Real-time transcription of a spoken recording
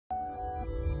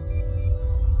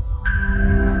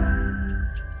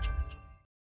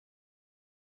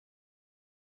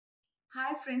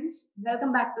Hi friends,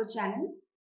 welcome back to the channel.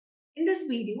 In this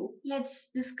video, let's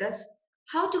discuss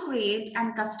how to create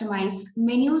and customize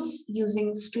menus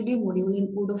using Studio module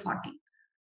in Odoo 14.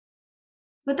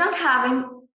 Without having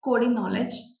coding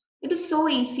knowledge, it is so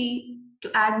easy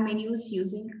to add menus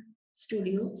using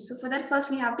Studio. So for that, first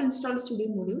we have to install Studio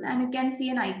module and you can see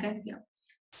an icon here.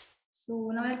 So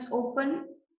now let's open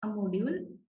a module.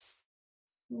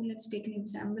 So let's take an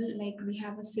example like we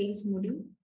have a sales module.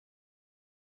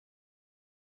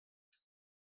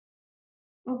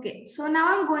 Okay, so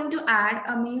now I'm going to add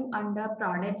a menu under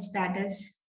products, that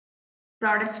is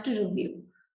products to review.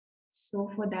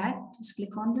 So for that, just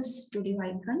click on this studio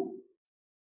icon.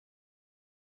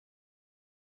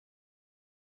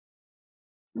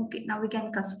 Okay, now we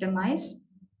can customize.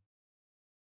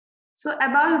 So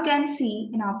above you can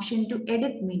see an option to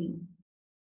edit menu.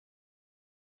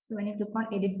 So when you click on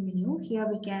edit menu, here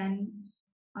we can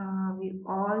view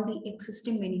all the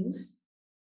existing menus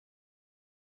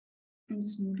in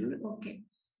this module. Okay.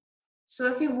 So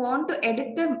if you want to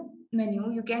edit the menu,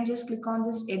 you can just click on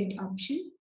this edit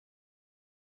option.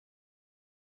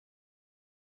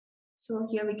 So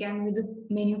here we can view the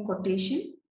menu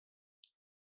quotation.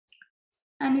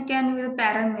 And you can view the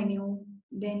parent menu.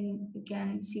 Then you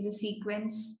can see the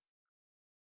sequence.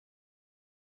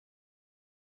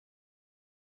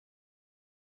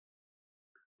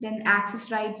 Then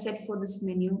access rights set for this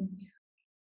menu.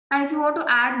 And if you want to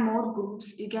add more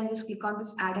groups, you can just click on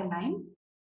this add a line.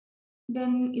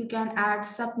 Then you can add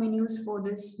sub menus for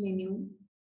this menu.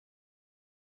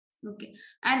 Okay.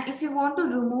 And if you want to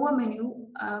remove a menu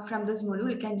from this module,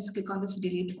 you can just click on this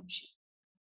delete option.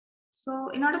 So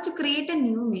in order to create a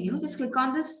new menu, just click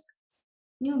on this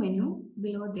new menu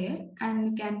below there and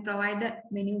you can provide the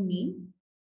menu name.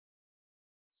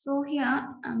 So here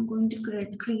I'm going to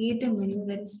create a menu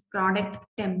that is product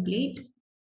template.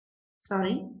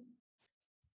 Sorry,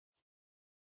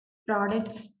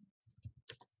 products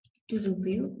to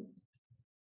review.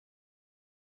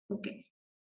 Okay.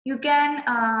 You can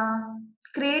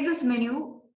create this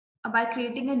menu by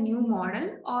creating a new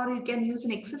model, or you can use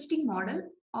an existing model,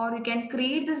 or you can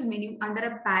create this menu under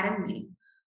a parent menu.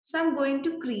 So I'm going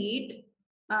to create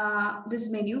this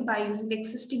menu by using the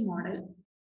existing model.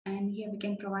 And here we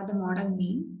can provide the model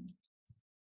name.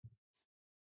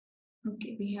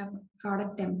 Okay, we have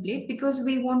product template because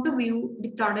we want to view the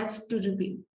products to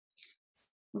review.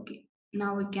 Okay,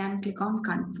 now we can click on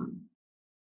confirm.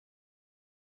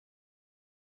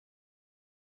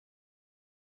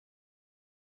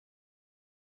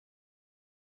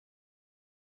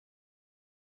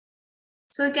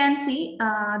 So you can see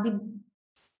the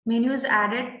menu is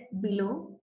added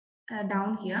below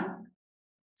down here.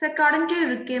 So according to your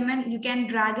requirement, you can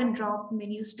drag and drop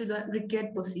menus to the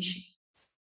required position.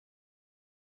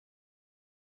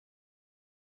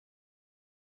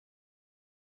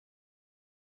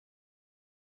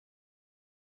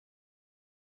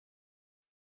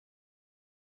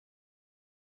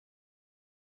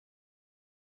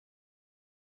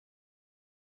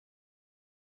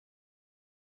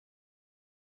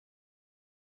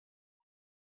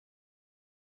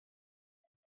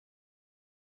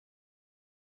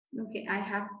 Okay, I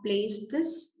have placed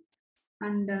this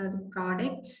under the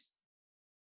products.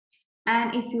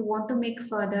 And if you want to make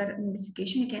further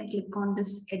modification, you can click on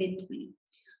this edit menu.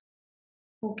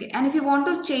 Okay, and if you want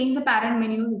to change the parent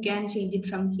menu, you can change it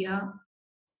from here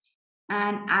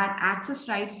and add access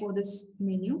right for this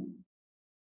menu.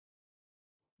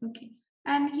 Okay,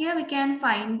 and here we can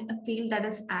find a field that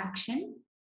is action.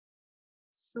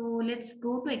 So let's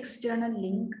go to external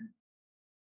link.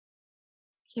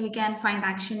 Here we can find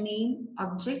action name,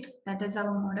 object, that is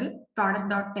our model,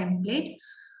 product.template.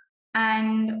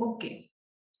 And okay,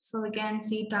 so we can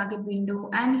see target window.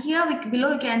 And here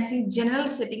below you can see general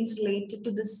settings related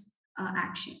to this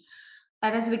action.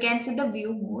 That is, we can see the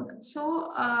view mode. So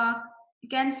you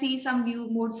can see some view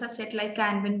modes are set like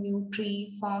Kanban view,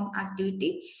 tree, form,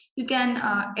 activity. You can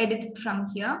edit it from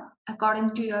here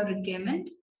according to your requirement.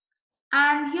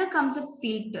 And here comes the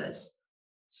filters.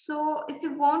 So if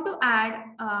you want to add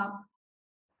a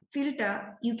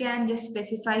filter, you can just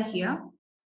specify here.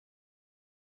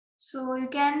 So you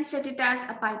can set it as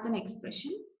a Python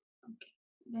expression. Okay.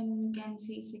 Then you can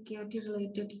see security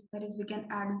related. That is, we can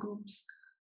add groups.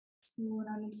 So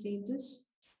now let's save this.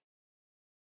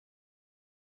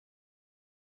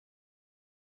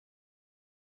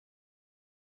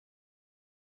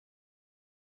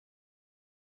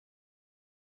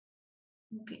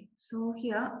 Okay. So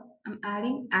here I'm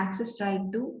adding access right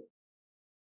to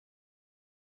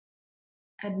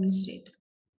administrator.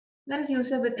 That is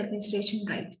user with administration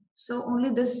right. So only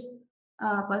this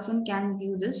person can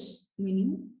view this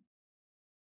menu.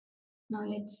 Now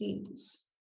let's see this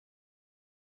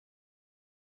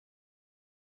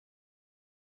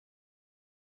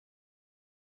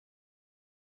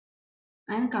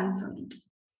and confirm it.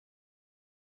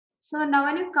 So now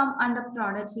when you come under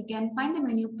products, you can find the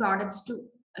menu products to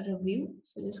review.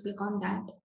 So just click on that.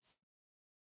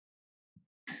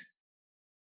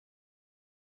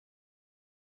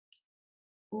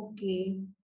 Okay.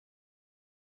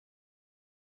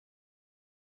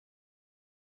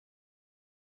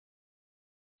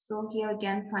 So here you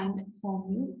can find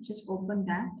form view. Just open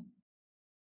that.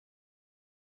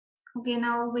 Okay,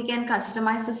 now we can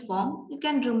customize this form. You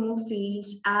can remove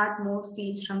fields, add more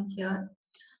fields from here,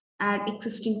 add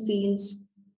existing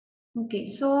fields. Okay,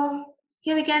 so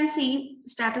here we can see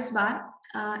status bar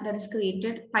that is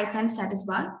created, pipeline status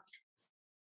bar.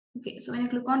 Okay, so when you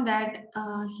click on that,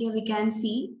 here we can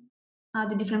see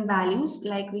the different values,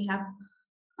 like we have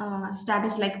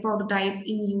status like prototype,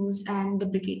 in use, and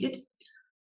deprecated.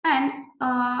 And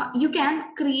you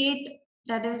can create,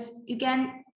 that is, you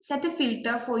can set a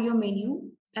filter for your menu.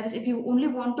 That is, if you only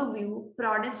want to view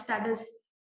products that is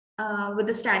with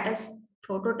the status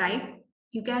prototype,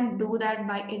 you can do that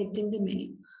by editing the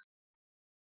menu.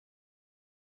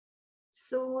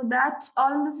 So that's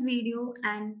all in this video,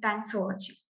 and thanks for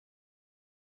watching.